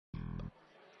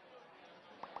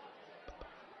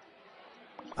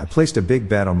I placed a big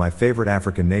bet on my favorite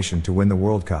African nation to win the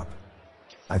World Cup.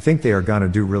 I think they are gonna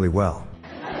do really well.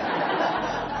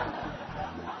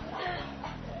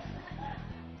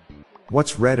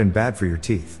 What's red and bad for your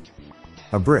teeth?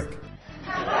 A brick.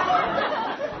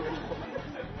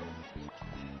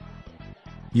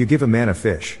 You give a man a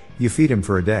fish, you feed him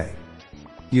for a day.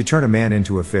 You turn a man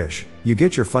into a fish, you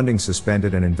get your funding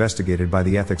suspended and investigated by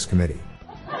the Ethics Committee.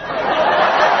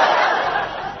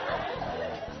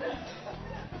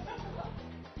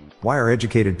 Why are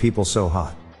educated people so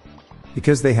hot?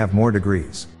 Because they have more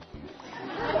degrees.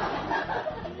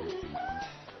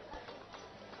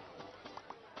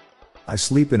 I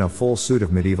sleep in a full suit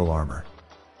of medieval armor.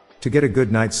 To get a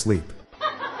good night's sleep.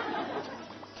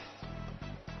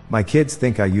 My kids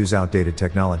think I use outdated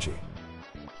technology.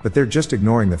 But they're just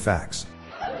ignoring the facts.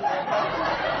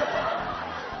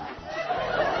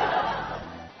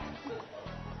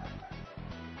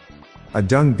 A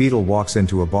dung beetle walks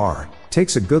into a bar,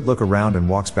 takes a good look around and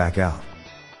walks back out.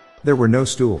 There were no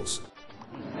stools.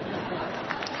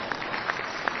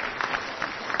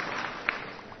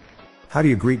 How do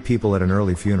you greet people at an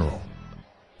early funeral?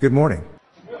 Good morning.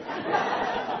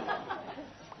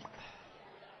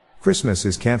 Christmas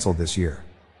is canceled this year.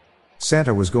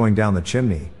 Santa was going down the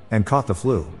chimney and caught the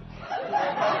flu.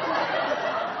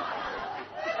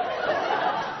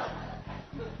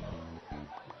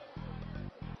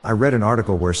 I read an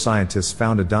article where scientists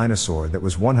found a dinosaur that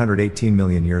was 118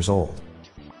 million years old.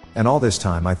 And all this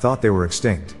time I thought they were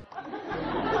extinct.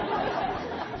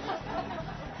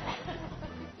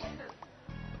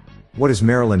 What is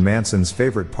Marilyn Manson's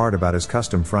favorite part about his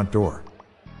custom front door?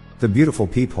 The beautiful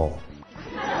peephole.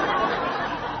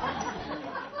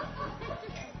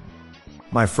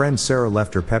 My friend Sarah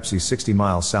left her Pepsi 60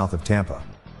 miles south of Tampa.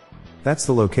 That's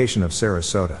the location of Sarah's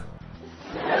soda.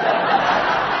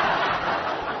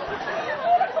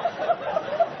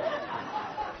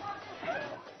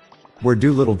 Where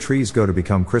do little trees go to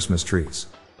become Christmas trees?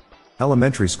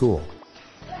 Elementary school.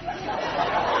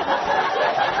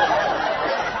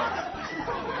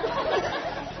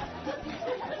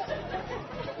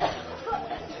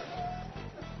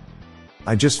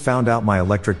 I just found out my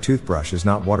electric toothbrush is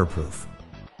not waterproof.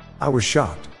 I was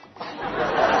shocked.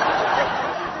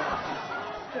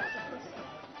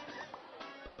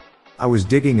 I was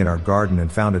digging in our garden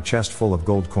and found a chest full of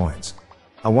gold coins.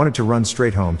 I wanted to run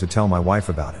straight home to tell my wife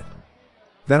about it.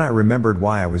 Then I remembered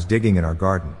why I was digging in our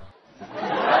garden.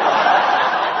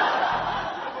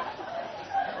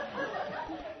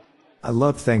 I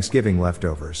loved Thanksgiving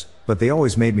leftovers, but they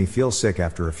always made me feel sick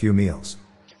after a few meals.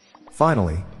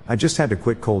 Finally, I just had to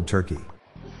quit cold turkey.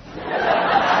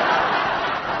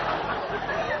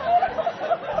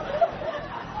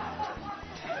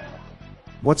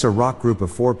 What's a rock group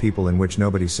of 4 people in which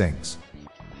nobody sings?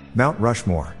 Mount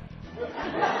Rushmore.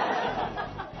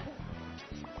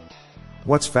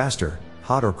 What's faster,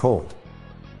 hot or cold?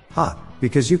 Hot,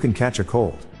 because you can catch a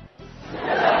cold.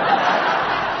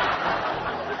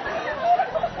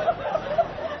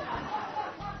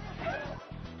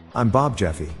 I'm Bob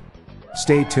Jeffy.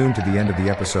 Stay tuned to the end of the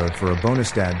episode for a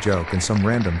bonus dad joke and some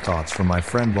random thoughts from my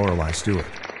friend Lorelei Stewart.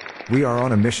 We are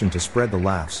on a mission to spread the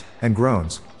laughs and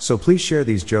groans, so please share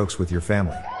these jokes with your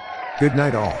family. Good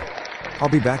night all. I'll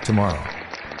be back tomorrow.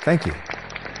 Thank you.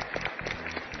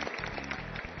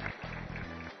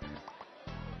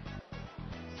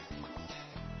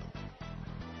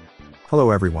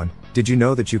 Hello everyone, did you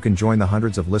know that you can join the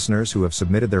hundreds of listeners who have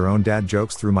submitted their own dad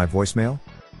jokes through my voicemail?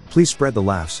 Please spread the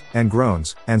laughs and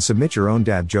groans and submit your own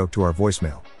dad joke to our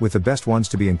voicemail, with the best ones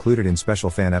to be included in special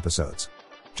fan episodes.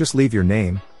 Just leave your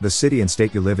name, the city and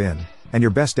state you live in, and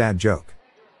your best dad joke.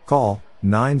 Call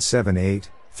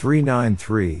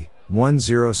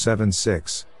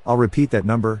 978-393-1076. I'll repeat that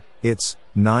number, it's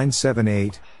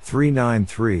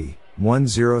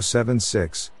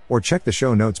 978-393-1076, or check the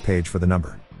show notes page for the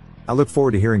number. I look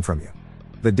forward to hearing from you.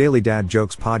 The Daily Dad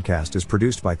Jokes podcast is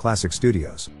produced by Classic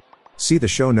Studios. See the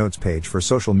show notes page for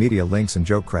social media links and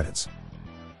joke credits.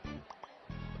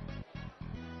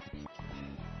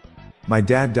 My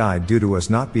dad died due to us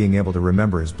not being able to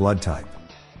remember his blood type.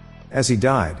 As he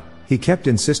died, he kept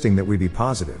insisting that we be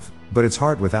positive, but it's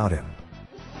hard without him.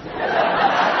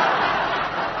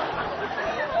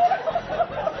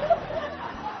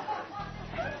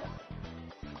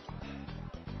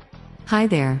 Hi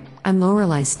there, I'm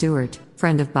Lorelei Stewart,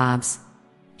 friend of Bob's.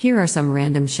 Here are some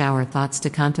random shower thoughts to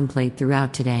contemplate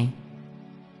throughout today.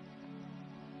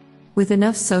 With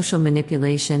enough social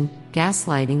manipulation,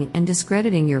 gaslighting, and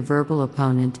discrediting your verbal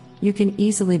opponent, you can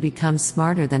easily become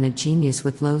smarter than a genius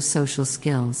with low social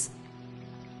skills.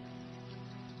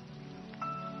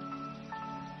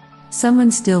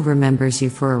 Someone still remembers you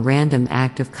for a random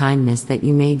act of kindness that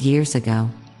you made years ago.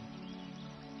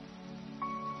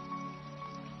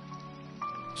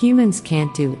 Humans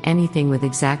can't do anything with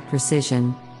exact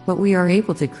precision, but we are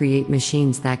able to create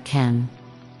machines that can.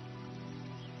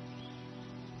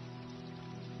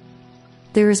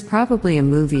 There is probably a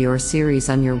movie or series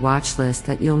on your watch list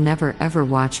that you'll never ever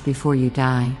watch before you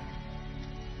die.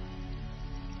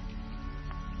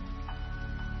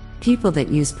 People that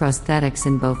use prosthetics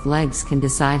in both legs can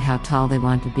decide how tall they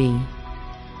want to be.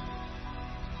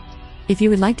 If you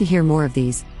would like to hear more of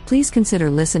these, please consider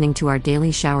listening to our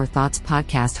Daily Shower Thoughts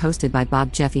podcast hosted by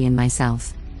Bob Jeffy and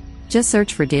myself. Just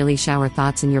search for Daily Shower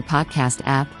Thoughts in your podcast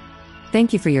app.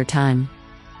 Thank you for your time.